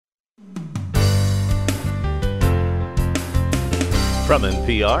From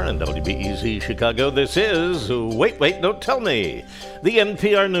NPR and WBEZ Chicago, this is Wait, Don't Tell Me, the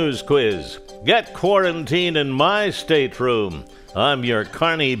NPR News Quiz. Get quarantined in my stateroom. I'm your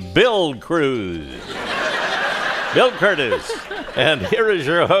carny Bill Cruz. Bill Curtis. And here is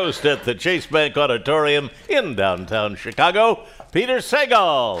your host at the Chase Bank Auditorium in downtown Chicago, Peter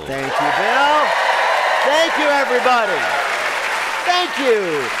Sagal. Thank you, Bill. Thank you, everybody. Thank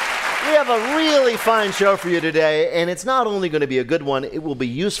you. We have a really fine show for you today, and it's not only going to be a good one, it will be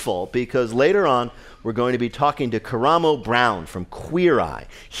useful, because later on, we're going to be talking to Karamo Brown from Queer Eye.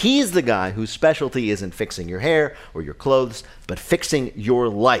 He's the guy whose specialty isn't fixing your hair or your clothes, but fixing your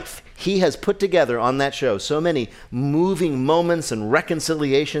life. He has put together on that show so many moving moments and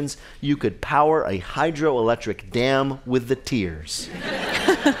reconciliations, you could power a hydroelectric dam with the tears.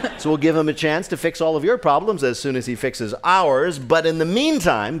 So we'll give him a chance to fix all of your problems as soon as he fixes ours. But in the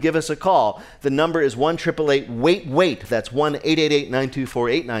meantime, give us a call. The number is 1-888-WAIT-WAIT. That's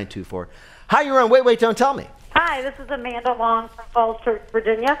 1-888-924-8924. Hi, you're on Wait, Don't Tell Me. Hi, this is Amanda Long from Falls Church,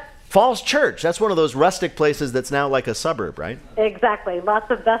 Virginia. Falls Church. That's one of those rustic places that's now like a suburb, right? Exactly.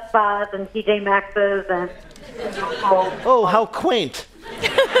 Lots of Best Buys and TJ Maxx's and... Oh, how quaint.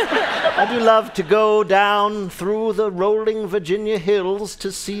 I do love to go down through the rolling Virginia hills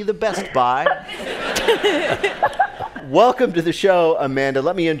to see the Best Buy. Welcome to the show, Amanda.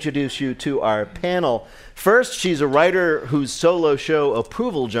 Let me introduce you to our panel. First, she's a writer whose solo show,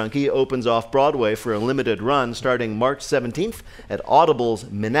 Approval Junkie, opens off-Broadway for a limited run starting March 17th at Audible's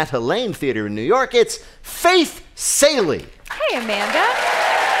Minetta Lane Theater in New York. It's Faith Salie. Hey, Amanda.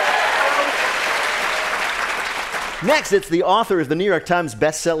 Next, it's the author of the New York Times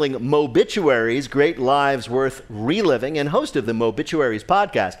best-selling Mobituaries, Great Lives Worth Reliving, and host of the Mobituaries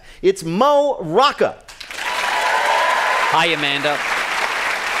podcast. It's Mo Rocca. Hi, Amanda.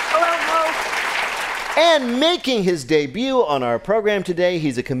 And making his debut on our program today,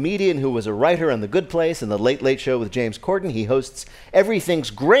 he's a comedian who was a writer on The Good Place and The Late Late Show with James Corden. He hosts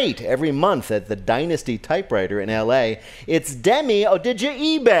Everything's Great every month at the Dynasty Typewriter in L.A. It's Demi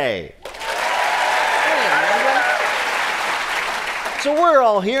Odedjiibe. So we're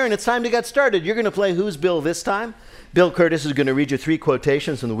all here, and it's time to get started. You're going to play Who's Bill this time. Bill Curtis is going to read you 3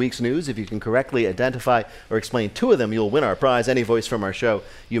 quotations from the week's news. If you can correctly identify or explain 2 of them, you'll win our prize. Any voice from our show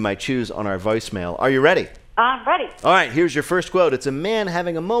you might choose on our voicemail. Are you ready? I'm ready. All right, here's your first quote. It's a man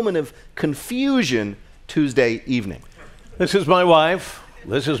having a moment of confusion Tuesday evening. This is my wife.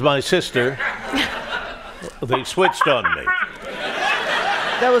 This is my sister. They switched on me.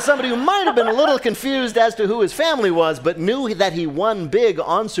 That was somebody who might have been a little confused as to who his family was, but knew that he won big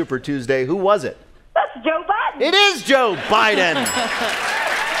on Super Tuesday. Who was it? That's Joe Biden. It is Joe Biden.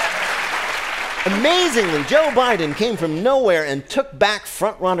 Amazingly, Joe Biden came from nowhere and took back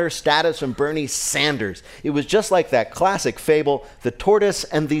frontrunner status from Bernie Sanders. It was just like that classic fable, The Tortoise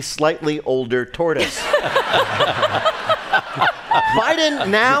and the Slightly Older Tortoise. Biden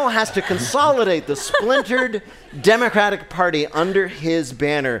now has to consolidate the splintered Democratic Party under his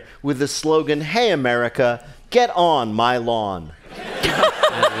banner with the slogan, "Hey America, get on my lawn."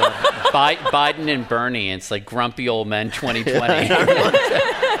 Biden and Bernie, it's like grumpy old men 2020.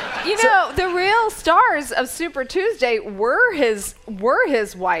 You know, the real stars of Super Tuesday were his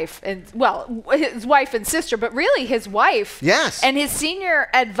wife and his wife and sister, but really his wife. Yes. And his senior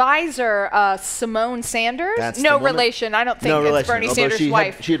advisor, Simone Sanders. That's no the woman? relation. I don't think No it's relation. Bernie Although Sanders'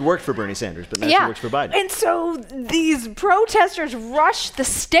 wife. she had worked for Bernie Sanders, but now she works for Biden. And so these protesters rushed the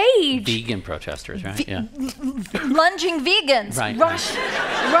stage. Vegan protesters, right? Yeah. Lunging vegans Right. rushed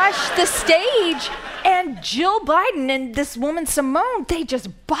the stage, and Jill Biden and this woman Simone, they just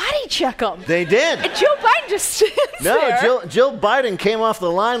body check them. They did. And Jill Biden just stands there. No, Jill Biden came off the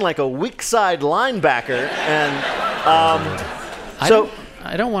line like a weak side linebacker, and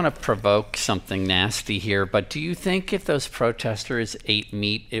I don't want to provoke something nasty here, but do you think if those protesters ate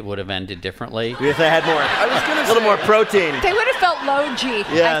meat, it would have ended differently? if they had more, a little more protein. They would have felt low G,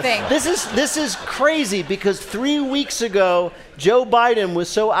 Yes. I think. This is crazy because 3 weeks ago, Joe Biden was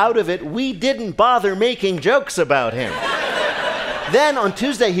so out of it, we didn't bother making jokes about him. Then on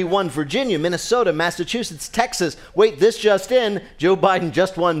Tuesday, he won Virginia, Minnesota, Massachusetts, Texas. Wait, this just in, Joe Biden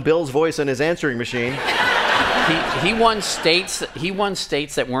just won Bill's voice on his answering machine. He won states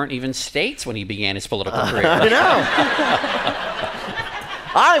that weren't even states when he began his political career. I know.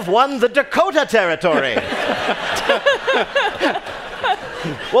 I've won the Dakota Territory.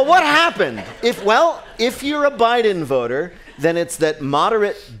 Well, what happened? If you're a Biden voter, then it's that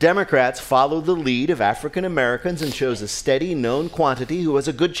moderate Democrats follow the lead of African Americans and chose a steady, known quantity who has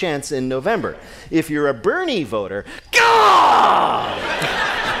a good chance in November. If you're a Bernie voter, God!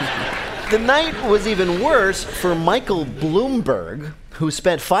 The night was even worse for Michael Bloomberg, who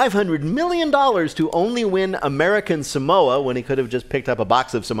spent $500 million to only win American Samoa when he could have just picked up a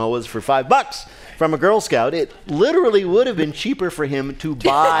box of Samoas for $5 from a Girl Scout. It literally would have been cheaper for him to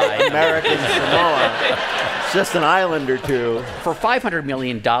buy American Samoa. It's just an island or two. For $500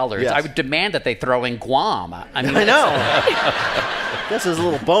 million, Yes. I would demand that they throw in Guam. I mean, I know. This is a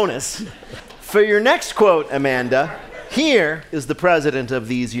little bonus. For your next quote, Amanda, here is the President of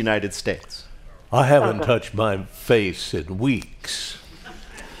these United States. I haven't touched my face in weeks,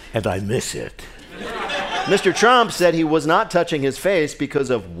 and I miss it. Mr. Trump said he was not touching his face because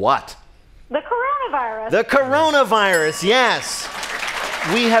of what? The coronavirus. The coronavirus, yes.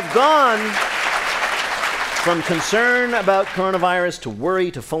 We have gone from concern about coronavirus to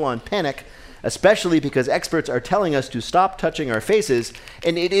worry to full-on panic, especially because experts are telling us to stop touching our faces,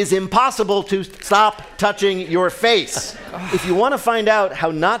 and it is impossible to stop touching your face. If you want to find out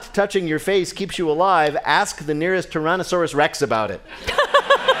how not touching your face keeps you alive, ask the nearest Tyrannosaurus Rex about it.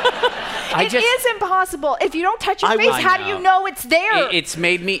 It is impossible. If you don't touch your face, I how do you know it's there? It's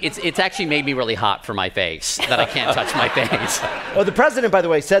actually made me really hot for my face that I can't touch my face. Well, the president, by the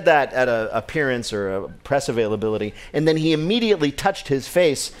way, said that at an appearance or a press availability, and then he immediately touched his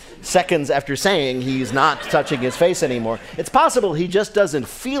face seconds after saying he's not touching his face anymore. It's possible he just doesn't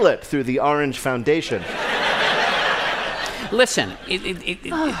feel it through the orange foundation. Listen,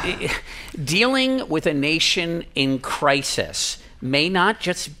 dealing with a nation in crisis may not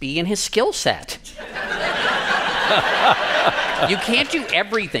just be in his skill set. You can't do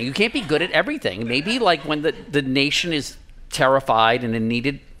everything. You can't be good at everything. Maybe like when the nation is terrified and in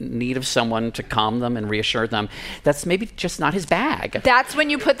need of someone to calm them and reassure them, that's maybe just not his bag. That's when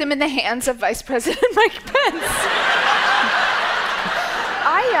you put them in the hands of Vice President Mike Pence.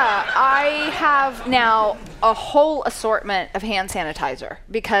 I have now a whole assortment of hand sanitizer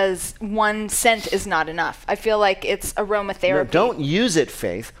because one scent is not enough. I feel like it's aromatherapy. No, don't use it,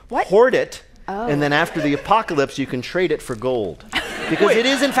 Faith. What? Hoard it, Oh. and then after the apocalypse, you can trade it for gold. Because it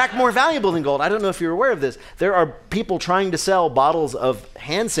is, in fact, more valuable than gold. I don't know if you're aware of this. There are people trying to sell bottles of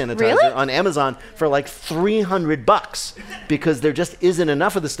hand sanitizer Really? on Amazon for like $300 because there just isn't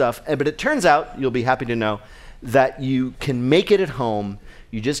enough of the stuff. But it turns out, you'll be happy to know, that you can make it at home.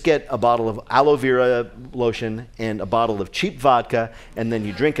 You just get a bottle of aloe vera lotion and a bottle of cheap vodka, and then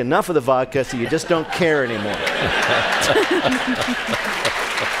you drink enough of the vodka so you just don't care anymore.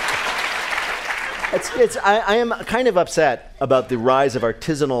 I am kind of upset about the rise of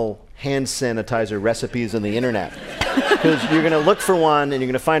artisanal hand sanitizer recipes on the internet. Because you're going to look for one and you're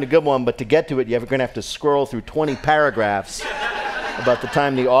going to find a good one, but to get to it, you're going to have to scroll through 20 paragraphs about the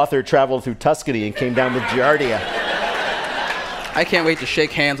time the author traveled through Tuscany and came down with Giardia. I can't wait to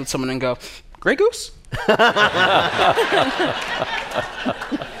shake hands with someone and go, Grey Goose? All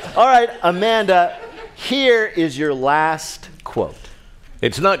right, Amanda, here is your last quote.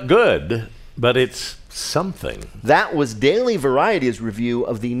 It's not good, but it's something. That was Daily Variety's review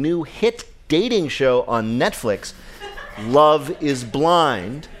of the new hit dating show on Netflix, Love is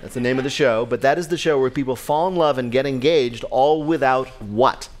Blind. That's the name of the show, but that is the show where people fall in love and get engaged, all without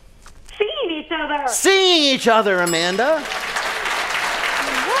what? Seeing each other. Seeing each other, Amanda.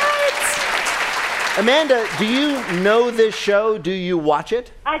 Amanda, do you know this show? Do you watch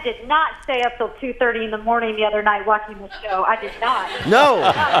it? I did not stay up till 2:30 in the morning the other night watching this show. I did not. No.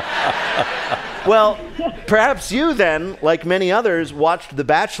 Well, perhaps you then, like many others, watched The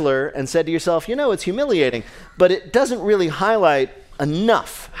Bachelor and said to yourself, you know, it's humiliating, but it doesn't really highlight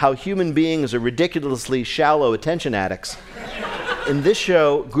enough how human beings are ridiculously shallow attention addicts. In this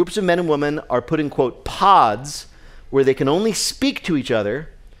show, groups of men and women are put in, quote, pods where they can only speak to each other,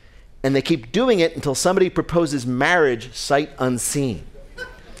 and they keep doing it until somebody proposes marriage sight unseen.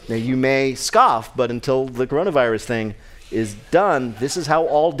 Now, you may scoff, but until the coronavirus thing is done, this is how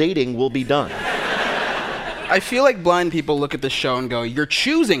all dating will be done. I feel like blind people look at this show and go, you're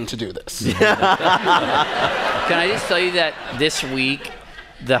choosing to do this. Can I just tell you that this week,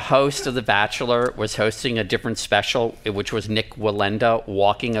 the host of The Bachelor was hosting a different special, which was Nick Wallenda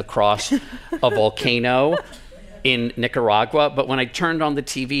walking across a volcano in Nicaragua, but when I turned on the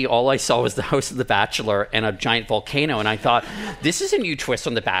TV, all I saw was the host of The Bachelor and a giant volcano, and I thought, this is a new twist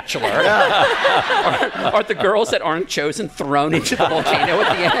on The Bachelor. Are the girls that aren't chosen thrown into the volcano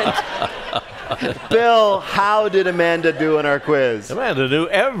at the end? Bill, how did Amanda do in our quiz? Amanda knew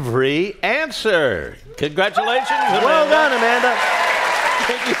every answer. Congratulations, Amanda. Well done, Amanda.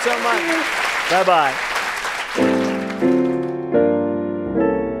 Thank you so much. Bye-bye.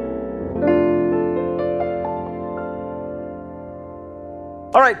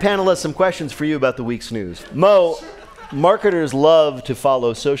 All right, panelists, some questions for you about the week's news. Mo, Marketers love to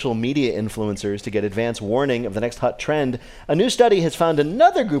follow social media influencers to get advance warning of the next hot trend. A new study has found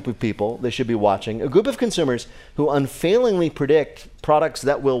another group of people they should be watching, a group of consumers who unfailingly predict products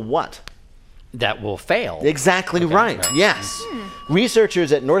that will what? That will fail. Exactly right. Yes.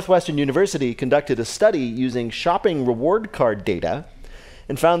 Researchers at Northwestern University conducted a study using shopping reward card data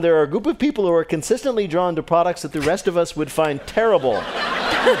and found there are a group of people who are consistently drawn to products that the rest of us would find terrible.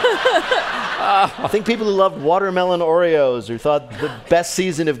 I think people who loved watermelon Oreos or thought the best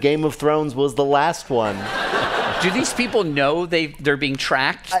season of Game of Thrones was the last one. Do these people know they're being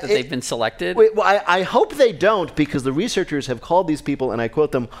tracked, that they've been selected? Well, I hope they don't, because the researchers have called these people, and I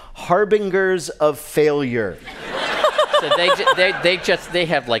quote them, harbingers of failure. So they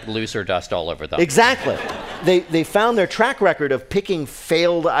have like loser dust all over them. Exactly. They found their track record of picking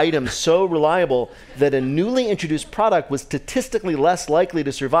failed items so reliable that a newly introduced product was statistically less likely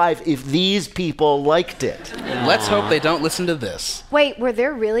to survive if these people liked it. Let's hope they don't listen to this. Wait, were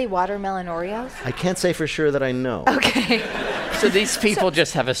there really watermelon Oreos? I can't say for sure that I know. Okay. So these people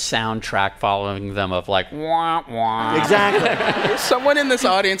just have a soundtrack following them of like, wah, wah. Exactly. Someone in this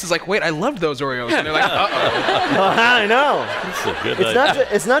audience is like, wait, I loved those Oreos. And they're like, uh-oh. I know. That's a good idea.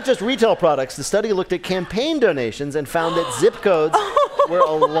 It's not just retail products. The study looked at campaign donations and found that zip codes where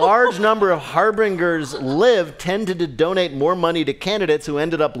a large number of harbingers live tended to donate more money to candidates who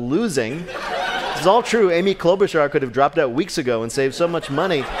ended up losing. This is all true. Amy Klobuchar could have dropped out weeks ago and saved so much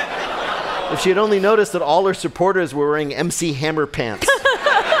money if she had only noticed that all her supporters were wearing MC Hammer pants.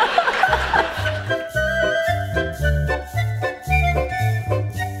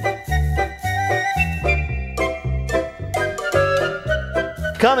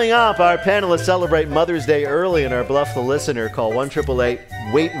 Coming up, our panelists celebrate Mother's Day early in our Bluff the Listener. Call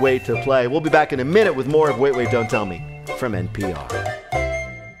 1-888-WAIT-WAIT to play. We'll be back in a minute with more of Wait, Wait, Don't Tell Me from NPR.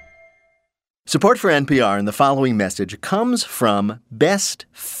 Support for NPR and the following message comes from Best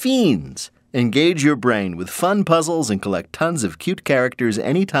Fiends. Engage your brain with fun puzzles and collect tons of cute characters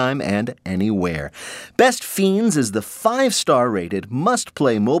anytime and anywhere. Best Fiends is the 5-star rated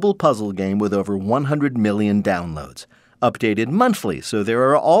must-play mobile puzzle game with over 100 million downloads. Updated monthly, so there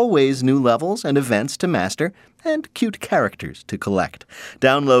are always new levels and events to master and cute characters to collect.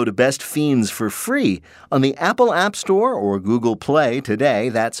 Download Best Fiends for free on the Apple App Store or Google Play today.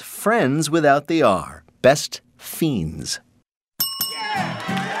 That's Friends without the R. Best Fiends.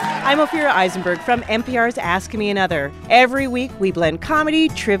 I'm Ophira Eisenberg from NPR's Ask Me Another. Every week, we blend comedy,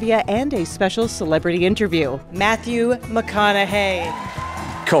 trivia, and a special celebrity interview. Matthew McConaughey.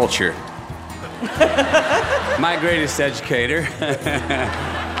 Culture. My greatest educator.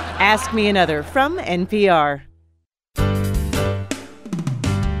 Ask Me Another from NPR.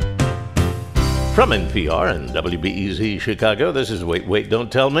 From NPR and WBEZ Chicago, this is Wait, Wait,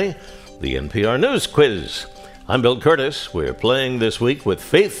 Don't Tell Me, the NPR News Quiz. I'm Bill Curtis. We're playing this week with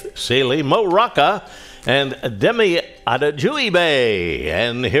Faith Saley, Mo Rocca, and Demi Adejuyibe.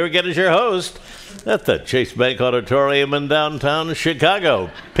 And here again is your host at the Chase Bank Auditorium in downtown Chicago,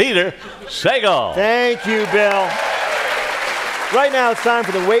 Peter Sagal. Thank you, Bill. Right now, it's time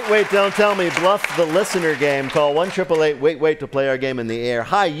for the Wait, Wait, Don't Tell Me Bluff the Listener game. Call 1-888-WAIT-WAIT to play our game in the air.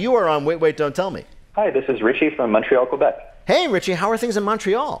 Hi, you are on Wait, Wait, Don't Tell Me. Hi, this is Richie from Montreal, Quebec. Hey, Richie, how are things in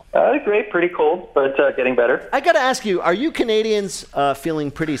Montreal? Great, pretty cold, but getting better. I got to ask you, are you Canadians feeling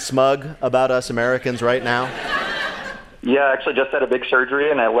pretty smug about us Americans right now? Yeah, I actually just had a big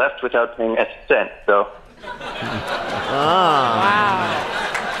surgery, and I left without paying a cent, so... Wow.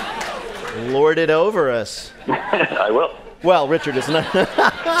 Lord it over us. I will. Well, Richard, it's not...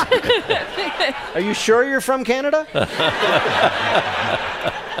 Are you sure you're from Canada?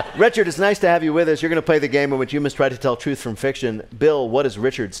 Richard, it's nice to have you with us. You're going to play the game in which you must try to tell truth from fiction. Bill, what is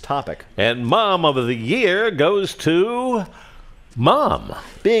Richard's topic? And Mom of the Year goes to Mom.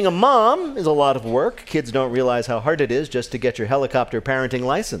 Being a mom is a lot of work. Kids don't realize how hard it is just to get your helicopter parenting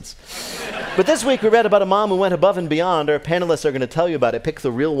license. But this week we read about a mom who went above and beyond. Our panelists are going to tell you about it. Pick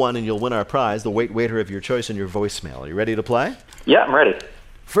the real one and you'll win our prize, the Wait Waiter of your choice in your voicemail. Are you ready to play? Yeah, I'm ready.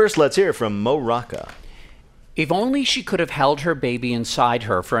 First, let's hear from Mo Rocca. If only she could have held her baby inside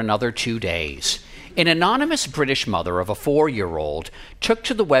her for another 2 days. An anonymous British mother of a 4-year-old took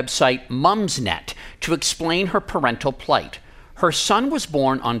to the website Mumsnet to explain her parental plight. Her son was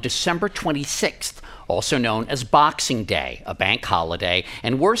born on December 26th, also known as Boxing Day, a bank holiday,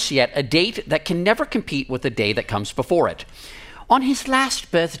 and worse yet, a date that can never compete with the day that comes before it. On his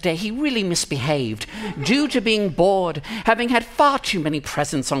last birthday, he really misbehaved, due to being bored, having had far too many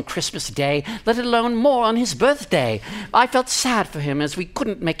presents on Christmas Day, let alone more on his birthday. I felt sad for him as we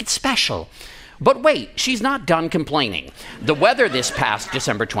couldn't make it special. But wait, she's not done complaining. The weather this past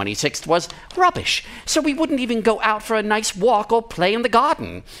December 26th was rubbish, so we wouldn't even go out for a nice walk or play in the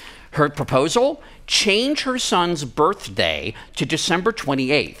garden. Her proposal? Change her son's birthday to December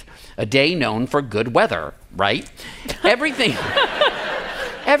 28th, a day known for good weather, right?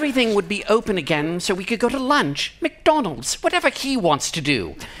 Everything would be open again so we could go to lunch, McDonald's, whatever he wants to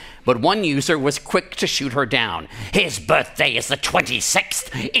do. But one user was quick to shoot her down. His birthday is the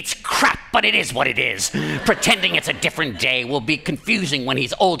 26th. It's crap, but it is what it is. Pretending it's a different day will be confusing when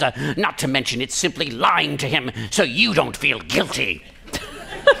he's older, not to mention it's simply lying to him so you don't feel guilty.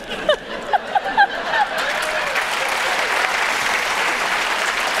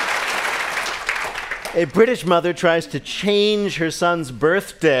 A British mother tries to change her son's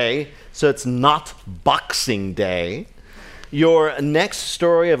birthday so it's not Boxing Day. Your next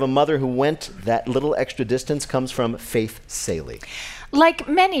story of a mother who went that little extra distance comes from Faith Saley. Like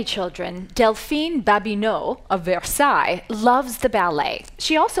many children, Delphine Babineau of Versailles loves the ballet.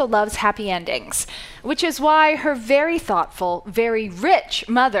 She also loves happy endings, which is why her very thoughtful, very rich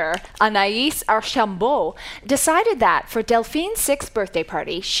mother, Anaïs Archambault, decided that for Delphine's 6th birthday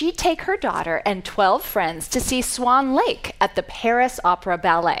party, she'd take her daughter and 12 friends to see Swan Lake at the Paris Opera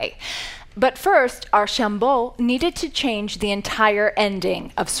Ballet. But first, Archambault needed to change the entire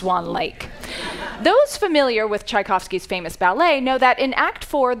ending of Swan Lake. Those familiar with Tchaikovsky's famous ballet know that in Act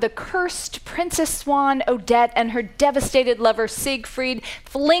 4, the cursed Princess Swan, Odette, and her devastated lover Siegfried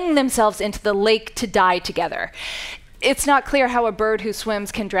fling themselves into the lake to die together. It's not clear how a bird who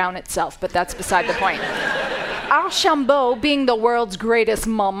swims can drown itself, but that's beside the point. Archambault, being the world's greatest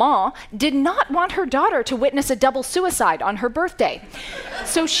maman, did not want her daughter to witness a double suicide on her birthday.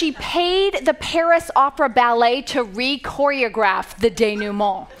 So she paid the Paris Opera Ballet to re-choreograph the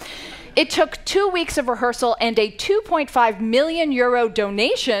denouement. It took 2 weeks of rehearsal and a 2.5 million euro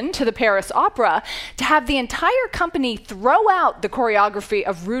donation to the Paris Opera to have the entire company throw out the choreography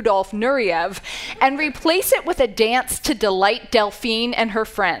of Rudolf Nureyev and replace it with a dance to delight Delphine and her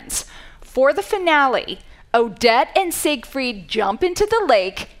friends. For the finale, Odette and Siegfried jump into the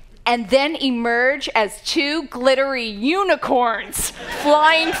lake and then emerge as 2 glittery unicorns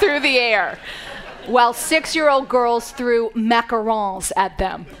flying through the air, while 6-year-old girls threw macarons at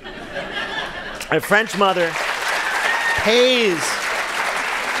them. A French mother pays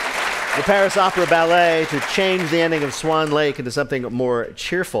the Paris Opera Ballet to change the ending of Swan Lake into something more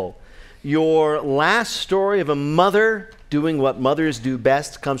cheerful. Your last story of a mother doing what mothers do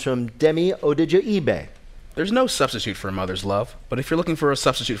best comes from Demi Odija-Ibe. There's no substitute for a mother's love, but if you're looking for a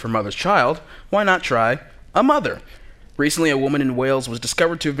substitute for a mother's child, why not try a mother? Recently, a woman in Wales was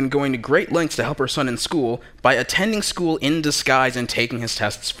discovered to have been going to great lengths to help her son in school by attending school in disguise and taking his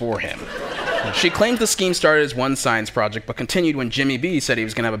tests for him. She claims the scheme started as one science project, but continued when Jimmy B said he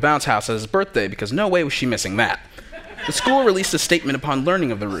was going to have a bounce house at his birthday, because no way was she missing that. The school released a statement upon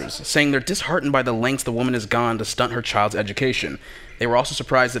learning of the ruse, saying they're disheartened by the lengths the woman has gone to stunt her child's education. They were also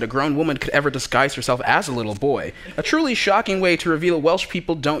surprised that a grown woman could ever disguise herself as a little boy, a truly shocking way to reveal Welsh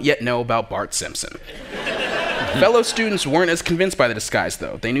people don't yet know about Bart Simpson. Fellow students weren't as convinced by the disguise,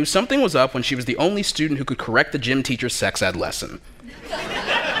 though. They knew something was up when she was the only student who could correct the gym teacher's sex ed lesson.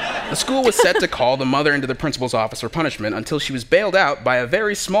 The school was set to call the mother into the principal's office for punishment until she was bailed out by a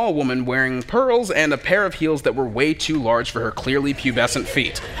very small woman wearing pearls and a pair of heels that were way too large for her clearly pubescent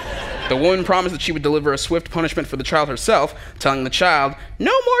feet. The woman promised that she would deliver a swift punishment for the child herself, telling the child,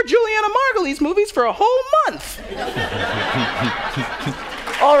 "No more Juliana Margulies movies for a whole month."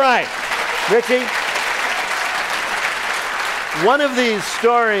 All right, Richie. One of these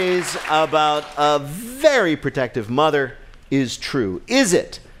stories about a very protective mother is true. Is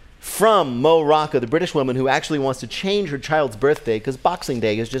it? From Mo Rocca, the British woman who actually wants to change her child's birthday because Boxing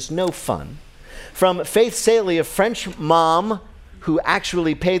Day is just no fun. From Faith Saley, a French mom who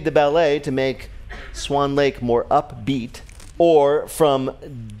actually paid the ballet to make Swan Lake more upbeat. Or from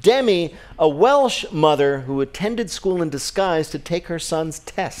Demi, a Welsh mother who attended school in disguise to take her son's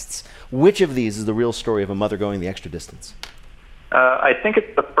tests. Which of these is the real story of a mother going the extra distance? I think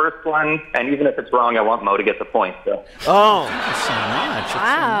it's the first one, and even if it's wrong, I want Mo to get the point. So. Oh, Thank you so much. It's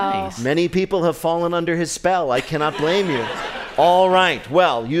Wow. so nice. many people have fallen under his spell. I cannot blame you. All right.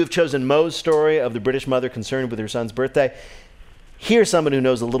 Well, you have chosen Mo's story of the British mother concerned with her son's birthday. Here's someone who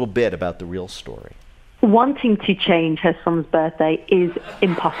knows a little bit about the real story. Wanting to change her son's birthday is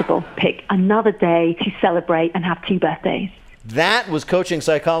impossible. Pick another day to celebrate and have 2 birthdays. That was coaching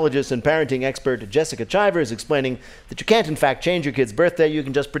psychologist and parenting expert Jessica Chivers explaining that you can't, in fact, change your kid's birthday. You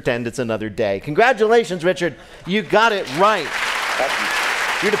can just pretend it's another day. Congratulations, Richard. You got it right.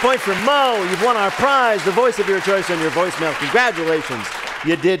 You're the point for Mo. You've won our prize, the voice of your choice on your voicemail. Congratulations.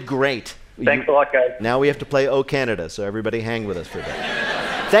 You did great. Thanks a lot, guys. Now we have to play Oh Canada, so everybody hang with us for a bit.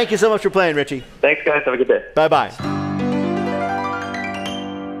 Thank you so much for playing, Richie. Thanks, guys. Have a good day. Bye-bye.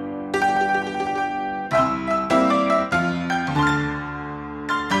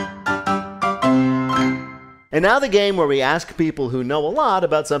 And now the game where we ask people who know a lot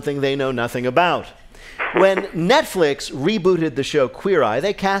about something they know nothing about. When Netflix rebooted the show Queer Eye,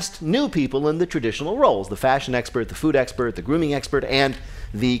 they cast new people in the traditional roles: the fashion expert, the food expert, the grooming expert, and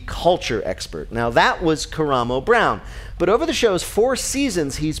the culture expert. Now that was Karamo Brown. But over the show's 4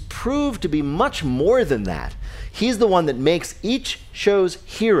 seasons, he's proved to be much more than that. He's the one that makes each show's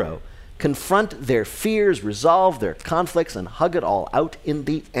hero confront their fears, resolve their conflicts, and hug it all out in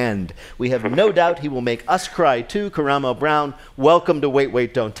the end. We have no doubt he will make us cry too. Karamo Brown, welcome to Wait,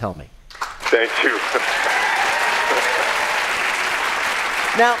 Wait, Don't Tell Me. Thank you.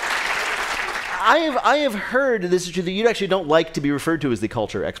 Now, I have heard, this is true, that you actually don't like to be referred to as the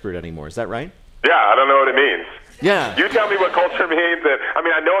culture expert anymore. Is that right? Yeah, I don't know what it means. Yeah. You tell me what culture means. I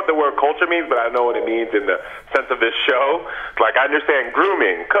mean, I know what the word culture means, but I don't know what it means in the sense of this show. Like, I understand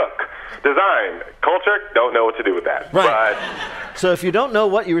grooming, cook, design. Culture, don't know what to do with that. Right. But so if you don't know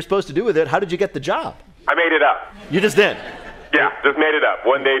what you were supposed to do with it, how did you get the job? I made it up. You just did? Yeah, just made it up.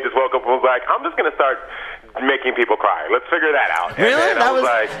 One day, just woke up and was like, I'm just going to start making people cry. Let's figure that out. Really? And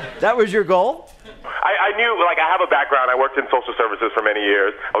That was your goal? I knew, like, I have a background. I worked in social services for many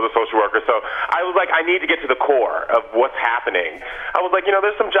years. I was a social worker. So I was like, I need to get to the core of what's happening. I was like,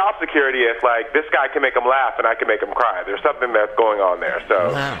 there's some job security if, like, this guy can make them laugh and I can make them cry. There's something that's going on there.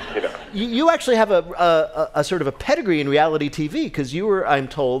 So, wow. You actually have a sort of a pedigree in reality TV, because you were, I'm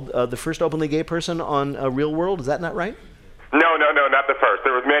told, the first openly gay person on Real World. Is that not right? No, not the first.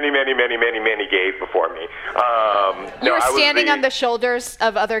 There was many gays before me. You were standing on the shoulders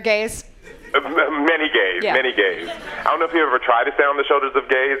of other gays? Many gays. I don't know if you ever tried to stand on the shoulders of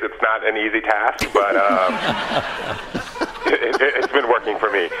gays. It's not an easy task, but it's been working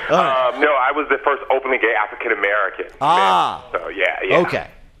for me. No, I was the first openly gay African American. So yeah. Okay.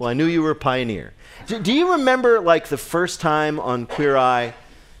 Well, I knew you were a pioneer. Do you remember, like, the first time on Queer Eye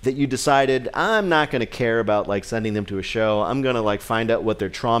that you decided, I'm not going to care about, like, sending them to a show. I'm going to, like, find out what their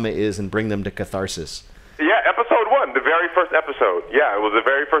trauma is and bring them to catharsis? Yeah, episode 1, the very first episode. Yeah, it was the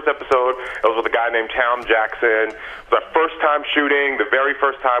very first episode. It was with a guy named Tom Jackson. It was our first time shooting, the very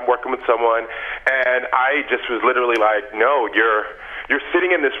first time working with someone. And I just was literally like, no, you're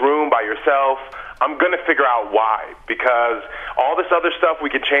sitting in this room by yourself. I'm going to figure out why, because all this other stuff we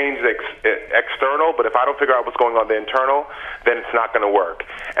can change the external, but if I don't figure out what's going on the internal, then it's not going to work.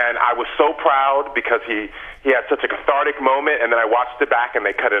 And I was so proud because he had such a cathartic moment, and then I watched it back and they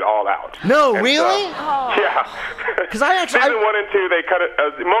cut it all out. No, and really? Yeah. Because season 1 and 2, they cut it.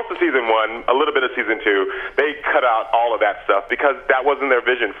 Most of season 1, a little bit of season 2, they cut out all of that stuff because that wasn't their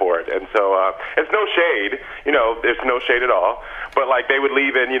vision for it. And so it's no shade, there's no shade at all. But like they would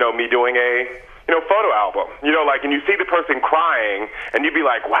leave in, me doing a photo album, like, and you see the person crying, and you'd be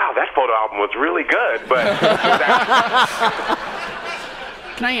like, wow, that photo album was really good, but...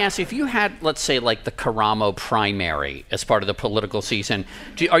 Can I ask, if you had, let's say, like the Karamo primary as part of the political season,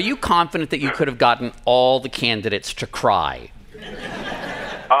 are you confident that you could have gotten all the candidates to cry?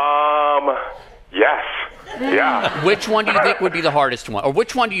 Yes. Yeah. Which one do you think would be the hardest one? Or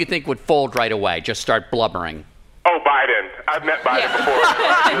which one do you think would fold right away, just start blubbering? Oh, Biden. I've met Biden before.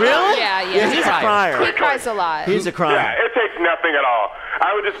 Really? Yeah. He's a crier. He cries a lot. He's a crier. Yeah, it takes nothing at all.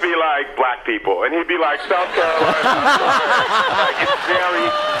 I would just be like, black people. And he'd be like, South Carolina. Like, it's very,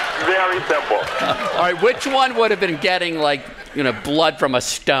 very simple. All right, which one would have been getting, like, blood from a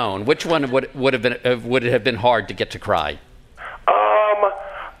stone? Which one would it have been hard to get to cry?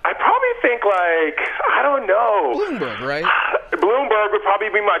 I probably think, like, I don't know. Bloomberg, right? Bloomberg would probably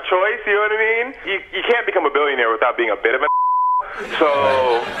be my choice, you know what I mean? You can't become a billionaire without being a bit of a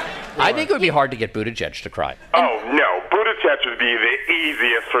so... I think it would be hard to get Buttigieg to cry. Oh, no. Buttigieg would be the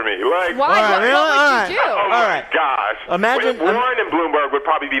easiest for me. Like, why? What would you do? Oh, my gosh. Imagine... Warren and Bloomberg would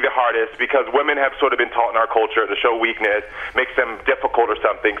probably be the hardest because women have sort of been taught in our culture to show weakness makes them difficult or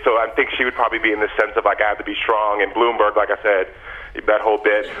something. So I think she would probably be in the sense of, like, I have to be strong. And Bloomberg, like I said... that whole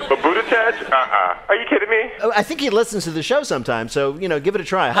bit. But Buttigieg? Are you kidding me? I think he listens to the show sometimes, so, give it a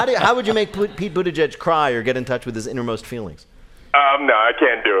try. How would you make Pete Buttigieg cry or get in touch with his innermost feelings? No, I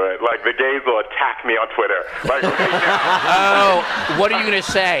can't do it. Like, the gays will attack me on Twitter. Like, right now. Oh, what are you going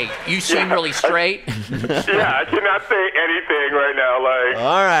to say? You seem really straight? Yeah, I cannot say anything right now. Like,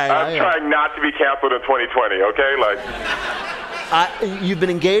 all right. I'm trying not to be canceled in 2020, okay? Like, you've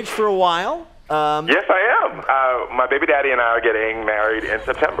been engaged for a while? Yes, I am. My baby daddy and I are getting married in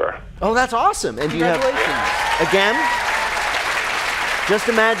September. Oh, that's awesome. And Congratulations. Again? Just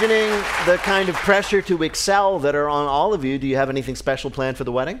imagining the kind of pressure to excel that are on all of you. Do you have anything special planned for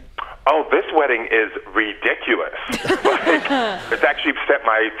the wedding? Oh, this wedding is ridiculous. It's actually sent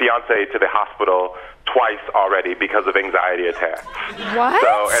my fiance to the hospital twice already because of anxiety attacks. What?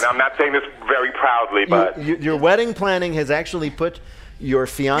 So, and I'm not saying this very proudly, but Your wedding planning has actually put your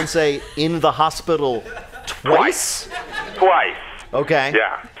fiance in the hospital twice? Twice. Okay.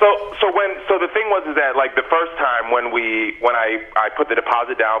 Yeah. So the thing was is that like the first time when I put the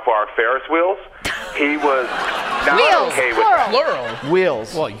deposit down for our Ferris wheels, he was not Wheels, okay with plural. that.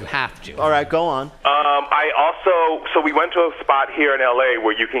 Wheels. Well, you have to. All right, go on. So we went to a spot here in LA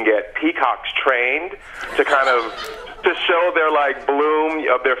where you can get peacocks trained to kind of to show their like bloom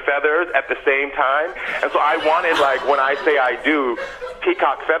of their feathers at the same time. And so I wanted like when I say I do,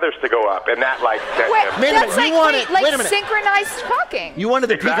 peacock feathers to go up, and that like set him. Wait a minute, That's you like, wanted- like wait a minute. synchronized talking. You wanted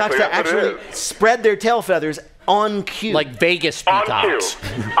the Exactly, peacocks to that's what it actually is. spread their tail feathers on cue. Like Vegas On peacocks.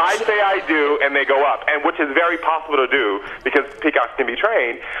 cue. I say I do, and they go up, and which is very possible to do because peacocks can be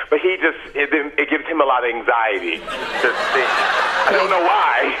trained. But it gives him a lot of anxiety. I don't know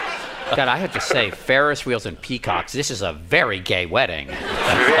why. God, I have to say, Ferris wheels and peacocks, this is a very gay wedding.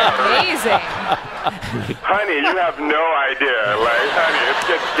 Amazing. Honey, you have no idea. Like, honey, it's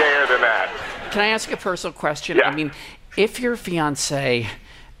just gayer than that. Can I ask a personal question? Yeah. I mean, if your fiance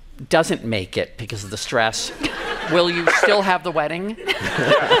doesn't make it because of the stress, will you still have the wedding?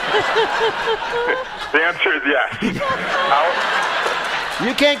 The answer is yes.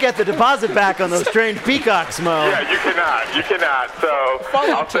 You can't get the deposit back on those trained peacocks, Mo. Yeah, you cannot. You cannot. So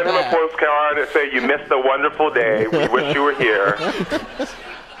I'll send him a postcard and say, you missed a wonderful day. We wish you were here.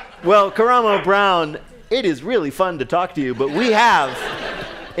 Well, Karamo Brown, it is really fun to talk to you, but we have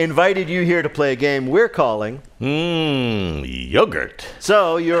invited you here to play a game we're calling Yogurt.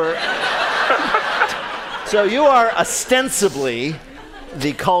 So you are ostensibly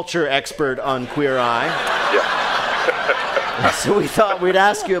the culture expert on Queer Eye. Yeah. So we thought we'd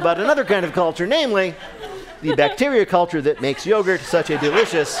ask you about another kind of culture, namely the bacteria culture that makes yogurt such a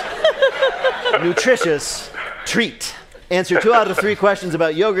delicious, nutritious treat. Answer 2 out of 3 questions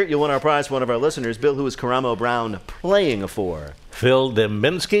about yogurt, you'll win our prize for one of our listeners. Bill, who is Karamo Brown playing for? Phil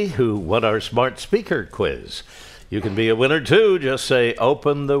Dembinski, who won our smart speaker quiz. You can be a winner too. Just say,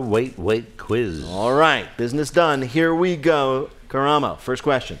 open the wait quiz. All right, business done. Here we go. Karamo, first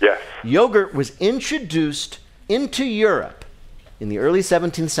question. Yes. Yogurt was introduced into Europe in the early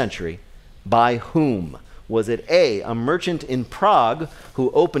 17th century by whom? Was it A, a merchant in Prague who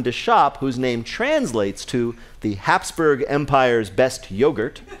opened a shop whose name translates to the Habsburg Empire's best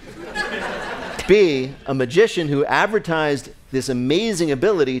yogurt? B, a magician who advertised this amazing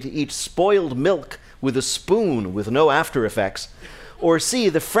ability to eat spoiled milk with a spoon with no after effects? Or C,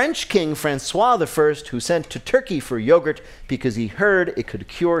 the French king Francois I who sent to Turkey for yogurt because he heard it could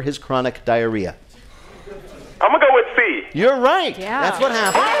cure his chronic diarrhea? I'm going to go with C. You're right. Yeah. That's what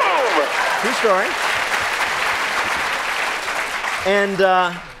happened. True story. And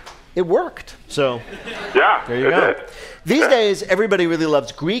it worked. So Yeah, there you it go. did. These days, everybody really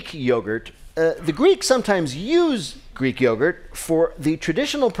loves Greek yogurt. The Greeks sometimes use Greek yogurt for the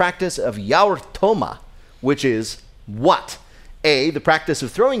traditional practice of yaourtoma, which is what? A, the practice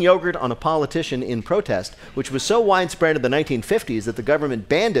of throwing yogurt on a politician in protest, which was so widespread in the 1950s that the government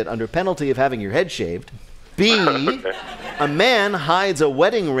banned it under penalty of having your head shaved. B, a man hides a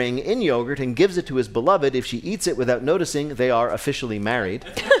wedding ring in yogurt and gives it to his beloved. If she eats it without noticing, they are officially married.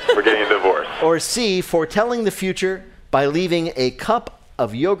 We're getting a divorce. Or C, foretelling the future by leaving a cup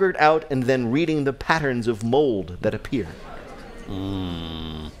of yogurt out and then reading the patterns of mold that appear.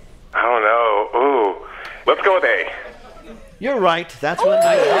 I don't know. Ooh. Let's go with A. You're right. That's what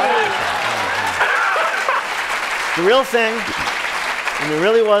the real thing. And there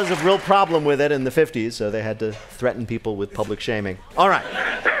really was a real problem with it in the 50s, so they had to threaten people with public shaming. All right.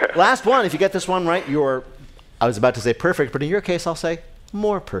 Last one. If you get this one right, you're, I was about to say perfect, but in your case, I'll say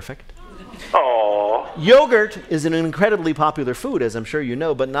more perfect. Aww. Yogurt is an incredibly popular food, as I'm sure you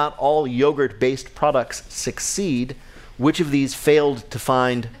know, but not all yogurt-based products succeed. Which of these failed to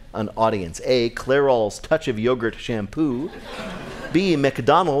find an audience? A, Clairol's Touch of Yogurt shampoo. B,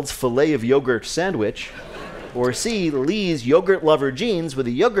 McDonald's Filet of Yogurt sandwich. Or C, Lee's Yogurt Lover jeans with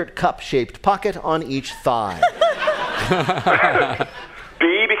a yogurt cup-shaped pocket on each thigh.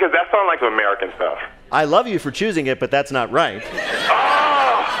 B, because that sounds like American stuff. I love you for choosing it, but that's not right.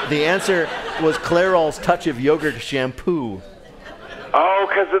 Oh! The answer was Clairol's Touch of Yogurt shampoo. Oh,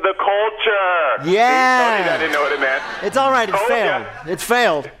 because of the culture. Yeah. See, I didn't know what it meant. It's all right. It's Oh, failed. yeah. It's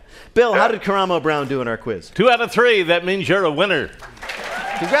failed. Bill, how did Karamo Brown do in our quiz? 2 out of 3. That means you're a winner.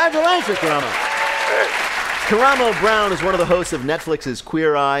 Congratulations, Karamo. Karamo Brown is one of the hosts of Netflix's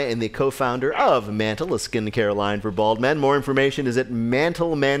Queer Eye and the co-founder of Mantle, a skincare line for bald men. More information is at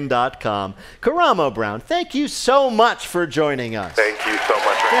mantlemen.com. Karamo Brown, thank you so much for joining us. Thank you so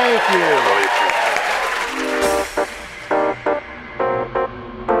much. Thank you. I really appreciate it.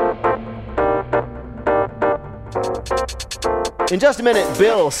 In just a minute,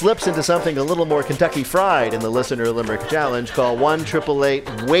 Bill slips into something a little more Kentucky Fried in the Listener Limerick Challenge. Call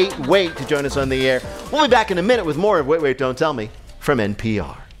 1-888-WAIT-WAIT to join us on the air. We'll be back in a minute with more of Wait, Wait, Don't Tell Me from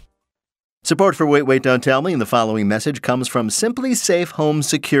NPR. Support for Wait, Wait, Don't Tell Me and the following message comes from Simply Safe Home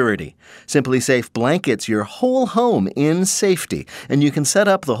Security. Simply Safe blankets your whole home in safety, and you can set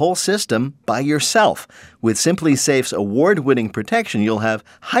up the whole system by yourself. With Simply Safe's award-winning protection, you'll have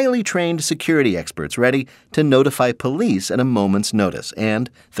highly trained security experts ready to notify police at a moment's notice, and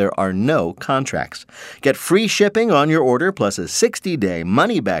there are no contracts. Get free shipping on your order plus a 60-day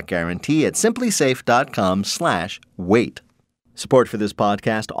money-back guarantee at simplysafe.com/wait. Support for this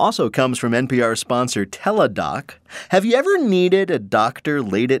podcast also comes from NPR sponsor Teladoc. Have you ever needed a doctor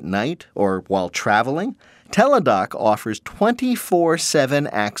late at night or while traveling? Teladoc offers 24/7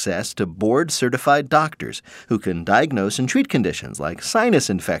 access to board-certified doctors who can diagnose and treat conditions like sinus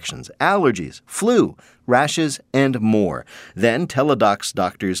infections, allergies, flu, rashes, and more. Then Teladoc's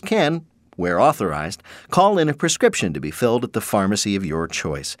doctors can, where authorized, call in a prescription to be filled at the pharmacy of your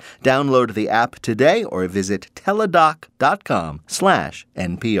choice. Download the app today or visit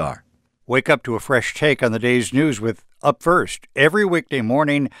teladoc.com/NPR. Wake up to a fresh take on the day's news with Up First every weekday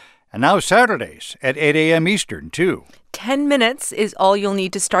morning, and now Saturdays at 8 a.m. Eastern, too. 10 minutes is all you'll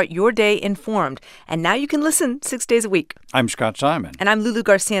need to start your day informed. And now you can listen 6 days a week. I'm Scott Simon. And I'm Lulu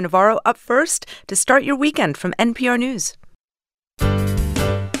Garcia-Navarro. Up first to start your weekend from NPR News.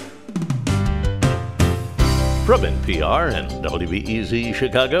 From NPR and WBEZ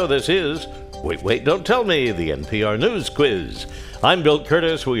Chicago, this is Wait, Wait, Don't Tell Me, the NPR News Quiz. I'm Bill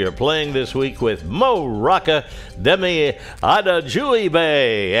Curtis. We are playing this week with Mo Rocca, Demi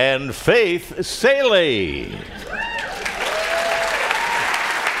Adejuyibe, and Faith Saley.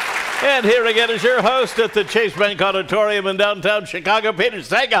 And here again is your host at the Chase Bank Auditorium in downtown Chicago, Peter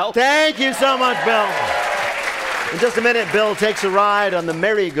Sagal. Thank you so much, Bill. In just a minute, Bill takes a ride on the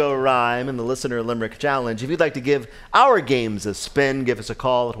merry-go-rhyme in the Listener Limerick Challenge. If you'd like to give our games a spin, give us a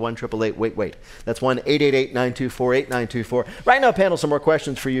call at 1-888-WAIT-WAIT. That's 1-888-924-8924. Right now, panel, some more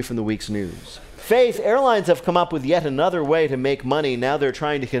questions for you from the week's news. Faith, airlines have come up with yet another way to make money. Now they're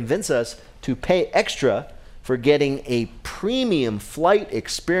trying to convince us to pay extra for getting a premium flight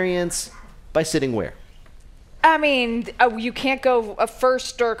experience by sitting where? I mean, you can't go a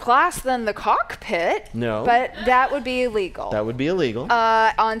first or class than the cockpit. No. But that would be illegal. That would be illegal.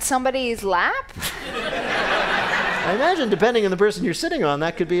 On somebody's lap? I imagine, depending on the person you're sitting on,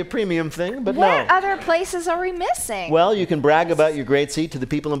 that could be a premium thing, but What no. other places are we missing? Well, you can brag about your great seat to the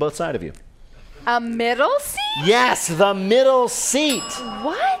people on both sides of you. A middle seat? Yes, the middle seat.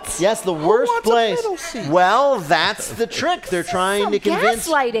 What? Yes, the worst place. A middle seat? Well, that's the trick. They're trying to convince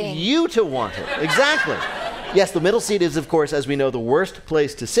gaslighting. you to want it. Exactly. Yes, the middle seat is, of course, as we know, the worst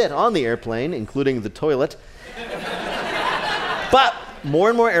place to sit on the airplane, including the toilet. But more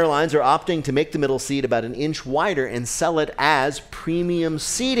and more airlines are opting to make the middle seat about an inch wider and sell it as premium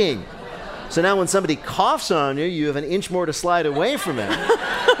seating. So now when somebody coughs on you, you have an inch more to slide away from him.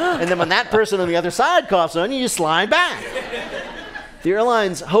 And then when that person on the other side coughs on you, you slide back. The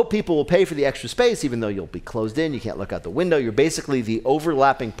airlines hope people will pay for the extra space, even though you'll be closed in, you can't look out the window. You're basically the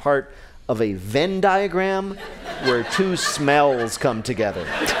overlapping part of a Venn diagram where two smells come together.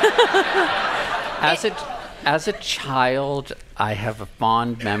 As a child, I have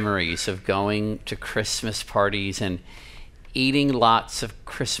fond memories of going to Christmas parties and eating lots of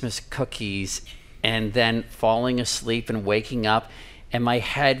Christmas cookies and then falling asleep and waking up, and my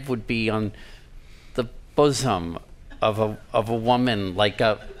head would be on the bosom of a woman, like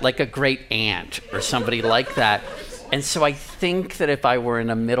a great aunt or somebody like that. And so I think that if I were in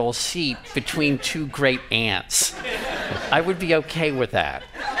a middle seat between two great aunts, I would be okay with that.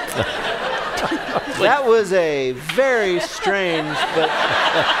 That was a very strange but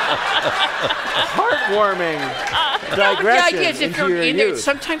heartwarming digression The idea is if into you're your in there, youth.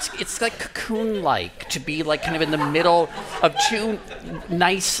 sometimes it's like cocoon-like to be like kind of in the middle of two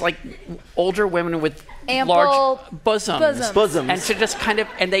nice, like older women with Ample large bosoms. Bosoms. And to just kind of,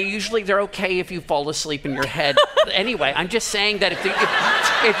 and they're okay if you fall asleep in your head. Anyway, I'm just saying that if you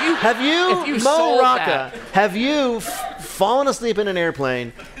Mo sold Rocca, that, have you fallen asleep in an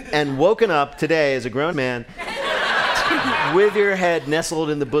airplane and woken up today as a grown man with your head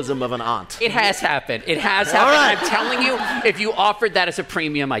nestled in the bosom of an aunt? it has happened. It has happened. All right. I'm telling you, if you offered that as a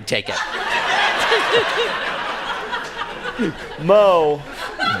premium, I'd take it. Mo,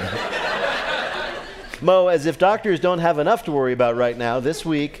 as if doctors don't have enough to worry about right now, this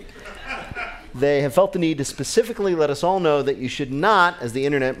week they have felt the need to specifically let us all know that you should not, as the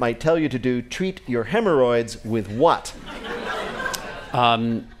internet might tell you to do, treat your hemorrhoids with what?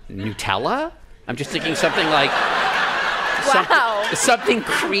 Nutella? I'm just thinking something like something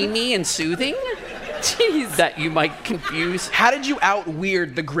creamy and soothing. Jeez. That you might confuse. How did you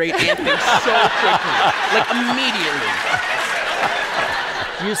out-weird the great Anthony so quickly? Like, immediately.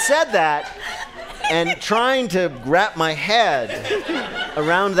 You said that, and trying to wrap my head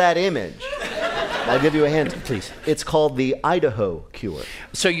around that image. I'll give you a hint. Please. It's called the Idaho cure.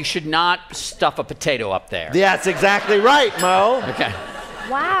 So you should not stuff a potato up there. Yeah, that's exactly right, Mo. Okay.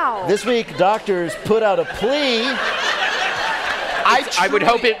 Wow. This week, doctors put out a plea. I would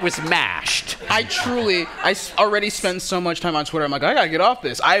hope it was mashed. I already spend so much time on Twitter. I'm like, I gotta get off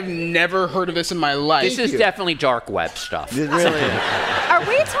this. I've never heard of this in my life. This is definitely dark web stuff. It really is. Are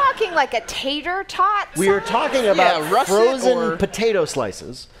we talking like a tater tot? We are talking about frozen potato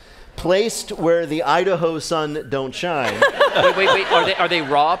slices placed where the Idaho sun don't shine. Wait. Are they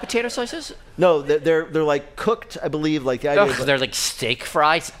raw potato slices? No, they're like cooked, I believe. Like the idea is they're like steak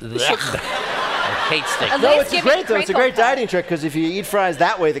fries. I hate steak. No, it's great though. It's a great dieting trick because if you eat fries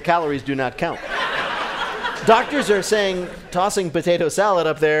that way, the calories do not count. Doctors are saying tossing potato salad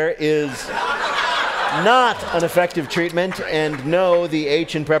up there is not an effective treatment, and no, the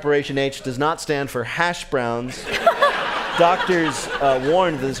H in preparation H does not stand for hash browns. Doctors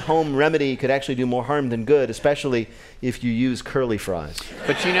warned this home remedy could actually do more harm than good, especially if you use curly fries.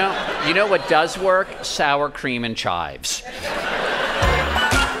 But you know what does work? Sour cream and chives.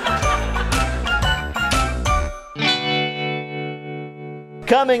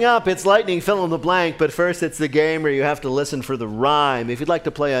 Coming up, it's Lightning Fill in the Blank, but first it's the game where you have to listen for the rhyme. If you'd like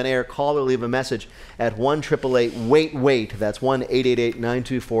to play on air, call or leave a message at 1-888-WAIT-WAIT. That's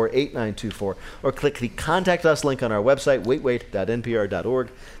 1-888-924-8924. Or click the Contact Us link on our website,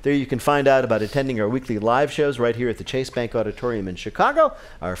 waitwait.npr.org. There you can find out about attending our weekly live shows right here at the Chase Bank Auditorium in Chicago.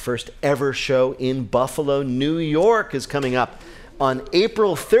 Our first ever show in Buffalo, New York is coming up on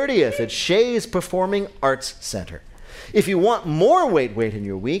April 30th at Shea's Performing Arts Center. If you want more Wait Wait in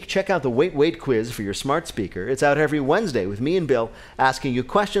your week, check out the Wait Wait quiz for your smart speaker. It's out every Wednesday with me and Bill asking you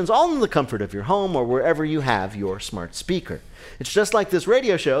questions all in the comfort of your home or wherever you have your smart speaker. It's just like this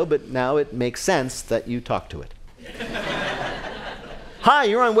radio show, but now it makes sense that you talk to it. Hi,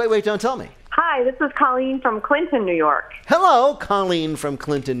 you're on Wait Wait, Don't Tell Me. Hi, this is Colleen from Clinton, New York. Hello, Colleen from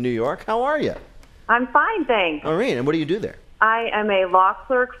Clinton, New York. How are you? I'm fine, thanks. All right, and what do you do there? I am a law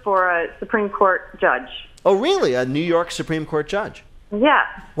clerk for a Supreme Court judge. Oh, really? A New York Supreme Court judge? Yeah.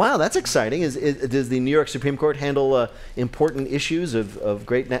 Wow, that's exciting. Does the New York Supreme Court handle important issues of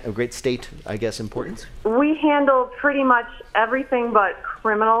great state, I guess, importance? We handle pretty much everything but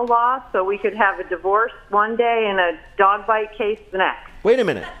criminal law, so we could have a divorce one day and a dog bite case the next. Wait a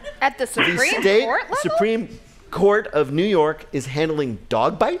minute. At the Supreme State Court level? Supreme Court of New York is handling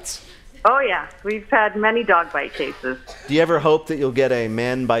dog bites? Oh, yeah. We've had many dog bite cases. Do you ever hope that you'll get a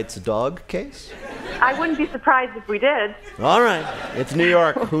man bites a dog case? I wouldn't be surprised if we did. All right. It's New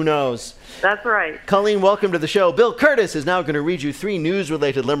York. Who knows? That's right. Colleen, welcome to the show. Bill Curtis is now going to read you 3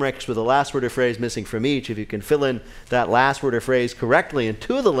 news-related limericks with a last word or phrase missing from each. If you can fill in that last word or phrase correctly, and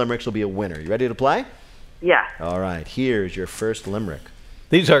 2 of the limericks will be a winner. You ready to play? Yeah. All right. Here's your first limerick.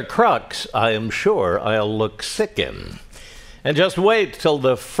 These are Crocs I am sure I'll look sick in. And just wait till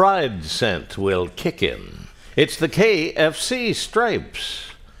the fried scent will kick in. It's the KFC stripes,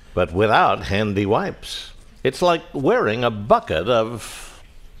 but without handy wipes. It's like wearing a bucket of...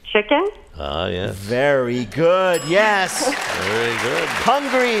 chicken? Ah, yes. Very good. Yes. Very good.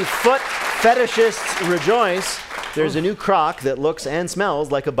 Hungry foot fetishists rejoice. There's a new Croc that looks and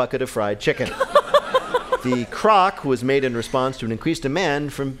smells like a bucket of fried chicken. The Croc was made in response to an increased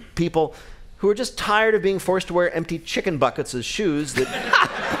demand from people who are just tired of being forced to wear empty chicken buckets as shoes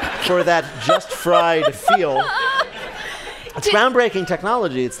for that just fried feel. It's groundbreaking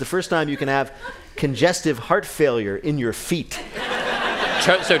technology. It's the first time you can have congestive heart failure in your feet.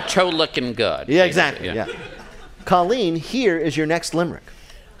 So toe looking good. Yeah, exactly. Yeah. Colleen, here is your next limerick.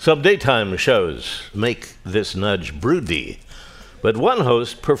 Some daytime shows make this nudge broody, but one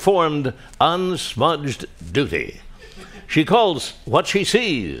host performed unsmudged duty. She calls what she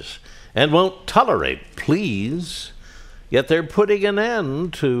sees and won't tolerate please, yet they're putting an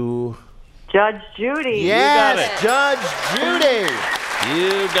end to... Judge Judy. Yes, Judge Judy.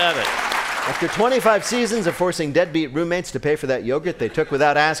 You got it. After 25 seasons of forcing deadbeat roommates to pay for that yogurt they took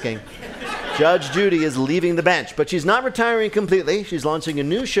without asking, Judge Judy is leaving the bench. But she's not retiring completely. She's launching a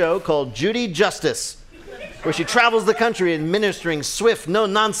new show called Judy Justice. where she travels the country administering swift,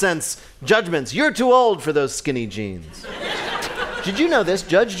 no-nonsense judgments. You're too old for those skinny jeans. Did you know this?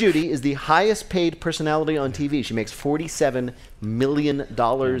 Judge Judy is the highest paid personality on TV. She makes $47 million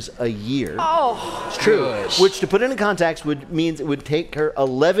a year. Oh. It's true. Which, to put into context, means it would take her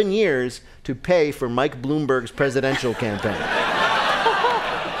 11 years to pay for Mike Bloomberg's presidential campaign.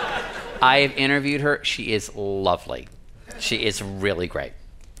 I have interviewed her. She is lovely. She is really great.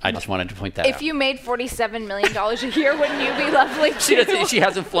 I just wanted to point that out. If you made $47 million a year, wouldn't you be lovely too? She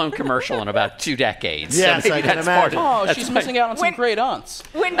hasn't flown commercial in about 2 decades. Yes, so maybe I can that's imagine. part of Oh, she's missing out on some great aunts.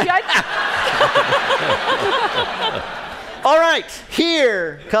 When Judge... All right,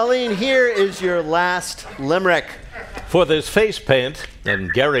 Colleen, here is your last limerick. For this face paint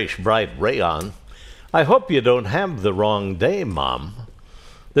and garish bright rayon, I hope you don't have the wrong day, Mom.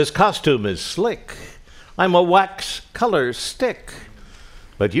 This costume is slick. I'm a wax color stick.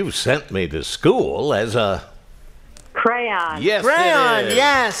 But you sent me to school as a... Crayon. Yes, Crayon, it is.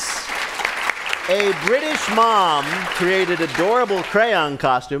 yes. A British mom created adorable crayon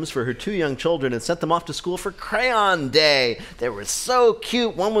costumes for her 2 young children and sent them off to school for Crayon Day. They were so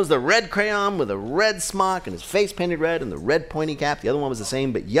cute. One was the red crayon with a red smock and his face painted red and the red pointy cap. The other one was the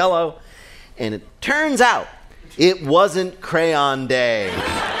same but yellow. And it turns out it wasn't Crayon Day.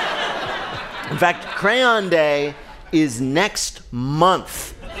 In fact, Crayon Day is next month.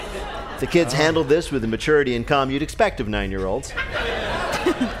 The kids handled this with the maturity and calm you'd expect of 9-year-olds.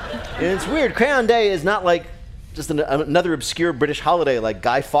 And it's weird. Crayon Day is not like just another obscure British holiday like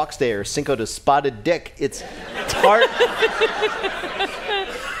Guy Fawkes Day or Cinco de Spotted Dick. It's part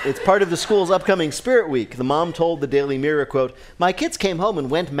of the school's upcoming Spirit Week. The mom told the Daily Mirror, quote, "My kids came home and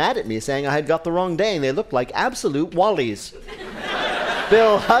went mad at me saying I had got the wrong day and they looked like absolute wallies."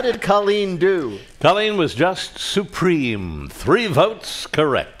 Bill, how did Colleen do? Colleen was just supreme. 3 votes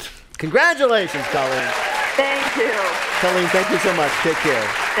correct. Congratulations, Colleen. Thank you. Colleen, thank you so much. Take care.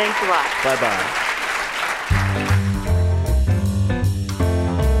 Thanks a lot. Bye-bye.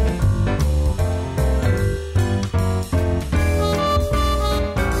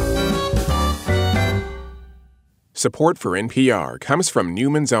 Support for NPR comes from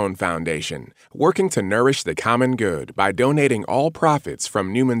Newman's Own Foundation, working to nourish the common good by donating all profits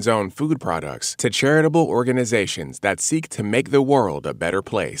from Newman's Own food products to charitable organizations that seek to make the world a better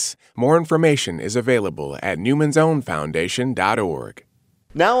place. More information is available at newmansownfoundation.org.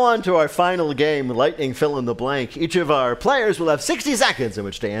 Now on to our final game, Lightning Fill in the Blank. Each of our players will have 60 seconds in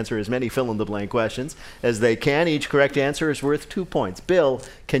which to answer as many fill in the blank questions as they can. Each correct answer is worth 2 points. Bill,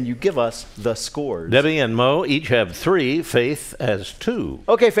 can you give us the scores? Debbie and Mo each have 3. Faith has 2.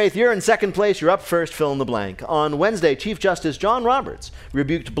 Okay, Faith, you're in second place. You're up first. Fill in the blank. On Wednesday, Chief Justice John Roberts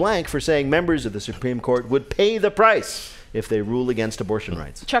rebuked blank for saying members of the Supreme Court would pay the price if they rule against abortion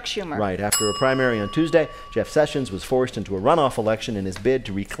rights. Chuck Schumer. Right. After a primary on Tuesday, Jeff Sessions was forced into a runoff election in his bid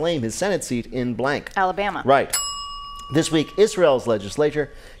to reclaim his Senate seat in blank. Alabama. Right. This week, Israel's legislature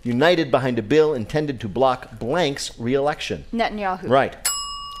united behind a bill intended to block blank's re-election. Netanyahu. Right.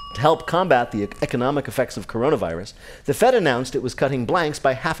 To help combat the economic effects of coronavirus, the Fed announced it was cutting blanks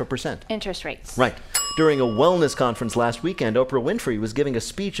by 0.5%. Interest rates. Right. During a wellness conference last weekend, Oprah Winfrey was giving a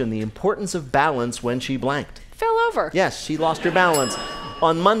speech on the importance of balance when she blanked. Fell over. Yes, she lost her balance.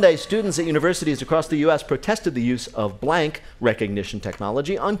 On Monday, students at universities across the U.S. protested the use of blank recognition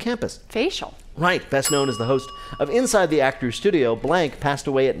technology on campus. Facial. Right. Best known as the host of Inside the Actors Studio, Blank passed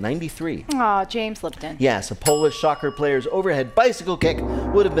away at 93. Aw, James Lipton. Yes, a Polish soccer player's overhead bicycle kick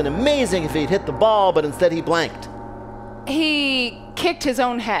would have been amazing if he'd hit the ball, but instead he blanked. He kicked his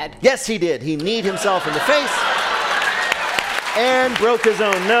own head. Yes, he did. He kneed himself in the face and broke his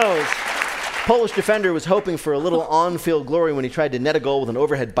own nose. Polish defender was hoping for a little on-field glory when he tried to net a goal with an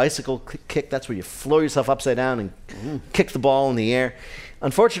overhead bicycle kick. That's where you floor yourself upside down and kick the ball in the air.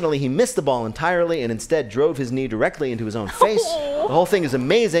 Unfortunately, he missed the ball entirely and instead drove his knee directly into his own face. The whole thing is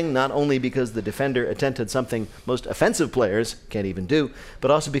amazing, not only because the defender attempted something most offensive players can't even do,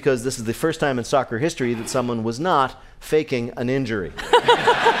 but also because this is the first time in soccer history that someone was not faking an injury.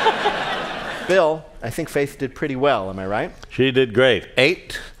 Bill, I think Faith did pretty well, am I right? She did great.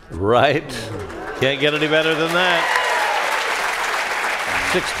 8. Right. Can't get any better than that.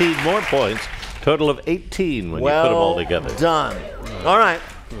 16 more points. Total of 18 when you put them all together. Done. All right.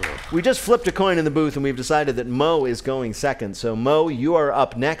 We just flipped a coin in the booth and we've decided that Mo is going second. So Mo, you are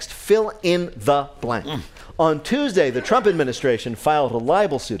up next. Fill in the blank. On Tuesday, the Trump administration filed a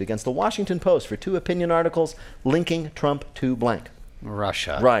libel suit against the Washington Post for 2 opinion articles linking Trump to blank.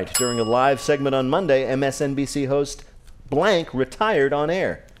 Russia. Right. During a live segment on Monday, MSNBC host blank retired on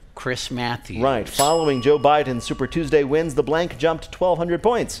air. Chris Matthews. Right. Following Joe Biden's Super Tuesday wins, the blank jumped 1,200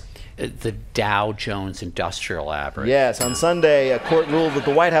 points. the Dow Jones Industrial Average. Yes, on Sunday, a court ruled that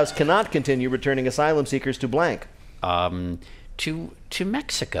the White House cannot continue returning asylum seekers to blank. To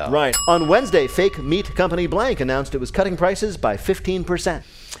Mexico. Right. On Wednesday, fake meat company blank announced it was cutting prices by 15%.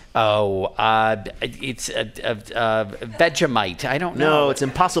 Oh, it's Vegemite. I don't know. No, it's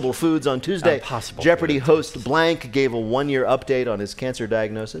Impossible Foods on Tuesday. Impossible Jeopardy Foods. host blank gave a one-year update on his cancer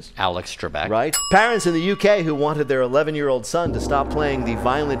diagnosis. Alex Trebek. Right. Parents in the UK who wanted their 11-year-old son to stop playing the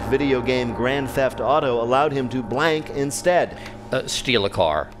violent video game Grand Theft Auto allowed him to blank instead. Steal a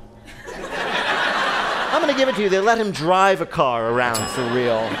car. I'm going to give it to you. They let him drive a car around for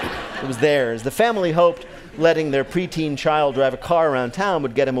real. It was theirs. The family hoped letting their preteen child drive a car around town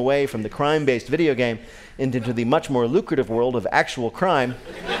would get him away from the crime-based video game and into the much more lucrative world of actual crime.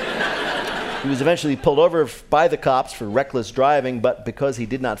 He was eventually pulled over by the cops for reckless driving, but because he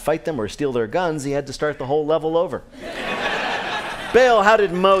did not fight them or steal their guns, he had to start the whole level over. Bill, how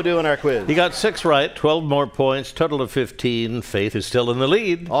did Mo do in our quiz? He got 6 right, 12 more points, total of 15. Faith is still in the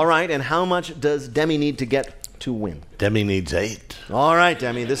lead. All right, and how much does Demi need to get to win? Demi needs 8. All right,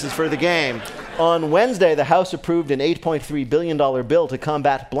 Demi, this is for the game. On Wednesday, the House approved an $8.3 billion bill to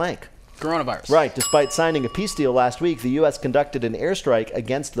combat blank. Coronavirus. Right. Despite signing a peace deal last week, the U.S. conducted an airstrike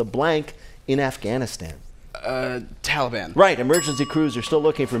against the blank in Afghanistan. Taliban. Right. Emergency crews are still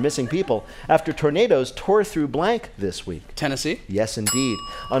looking for missing people after tornadoes tore through blank this week. Tennessee. Yes, indeed.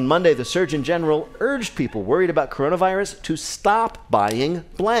 On Monday, the Surgeon General urged people worried about coronavirus to stop buying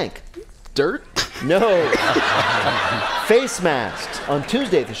blank. Dirt? No. Face masks. On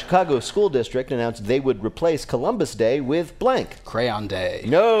Tuesday, the Chicago School District announced they would replace Columbus Day with blank. Crayon Day.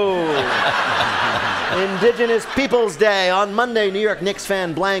 No. Indigenous Peoples Day. On Monday, New York Knicks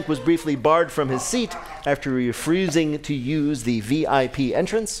fan blank was briefly barred from his seat after refusing to use the VIP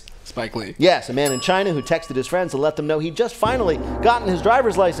entrance. Spike Lee. Yes, a man in China who texted his friends to let them know he'd just finally gotten his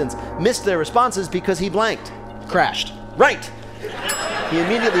driver's license, missed their responses because he blanked. Crashed. Right. He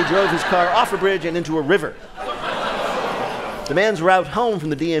immediately drove his car off a bridge and into a river. The man's route home from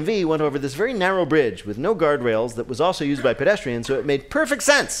the DMV went over this very narrow bridge with no guardrails that was also used by pedestrians, so it made perfect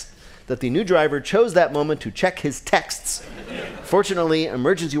sense that the new driver chose that moment to check his texts. Fortunately,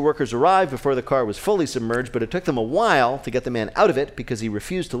 emergency workers arrived before the car was fully submerged, but it took them a while to get the man out of it because he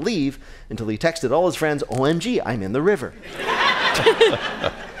refused to leave until he texted all his friends, "OMG, I'm in the river."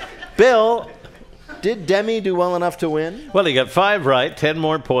 Bill, did Demi do well enough to win? Well, he got 5 right, 10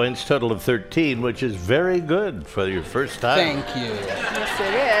 more points, total of 13, which is very good for your first time. Thank you. Yes,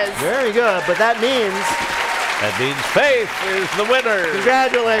 it is. Very good, but that means Faith is the winner.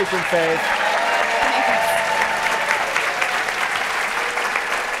 Congratulations, Faith.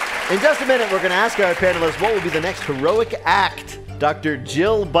 In just a minute, we're going to ask our panelists what will be the next heroic act Dr.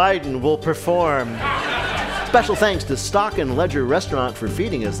 Jill Biden will perform. Special thanks to Stock and Ledger Restaurant for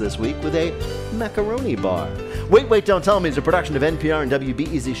feeding us this week with a macaroni bar. Wait, Wait, Don't Tell Me is a production of NPR and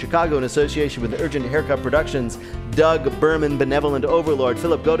WBEZ Chicago in association with Urgent Haircut Productions. Doug Berman, benevolent overlord.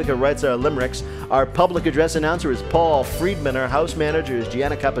 Philip Godica writes our limericks. Our public address announcer is Paul Friedman. Our house manager is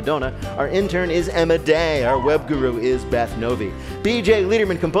Gianna Capadona. Our intern is Emma Day. Our web guru is Beth Novi. BJ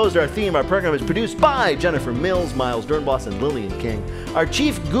Liederman composed our theme. Our program is produced by Jennifer Mills, Miles Dernboss, and Lillian King. Our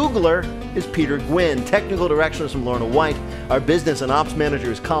chief Googler is Peter Gwynn. Technical direction is from Lorna White. Our business and ops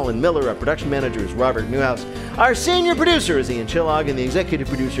manager is Colin Miller. Our production manager is Robert Newhouse. Our senior producer is Ian Chillog, and the executive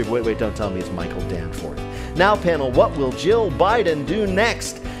producer of Wait, Wait, Don't Tell Me is Michael Danforth. Now, panel, what will Jill Biden do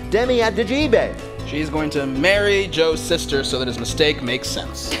next? Demi Adejuyigbe. She's going to marry Joe's sister so that his mistake makes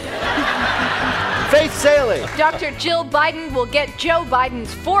sense. Faith Saley. Dr. Jill Biden will get Joe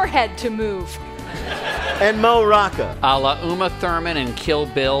Biden's forehead to move. And Mo Rocca. A la Uma Thurman in Kill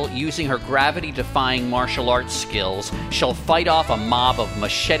Bill, using her gravity-defying martial arts skills, she'll fight off a mob of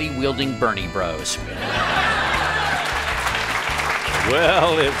machete-wielding Bernie bros.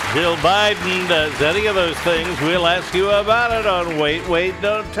 Well, if Jill Biden does any of those things, we'll ask you about it on Wait, Wait,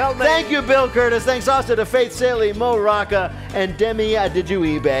 Don't Tell Me. Thank you, Bill Curtis. Thanks also to Faith Saley, Mo Rocca, and Demi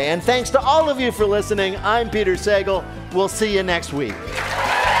Adejuyigbe. And thanks to all of you for listening. I'm Peter Sagal. We'll see you next week.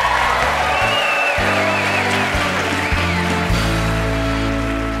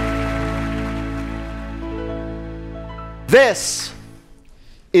 This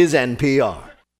is NPR.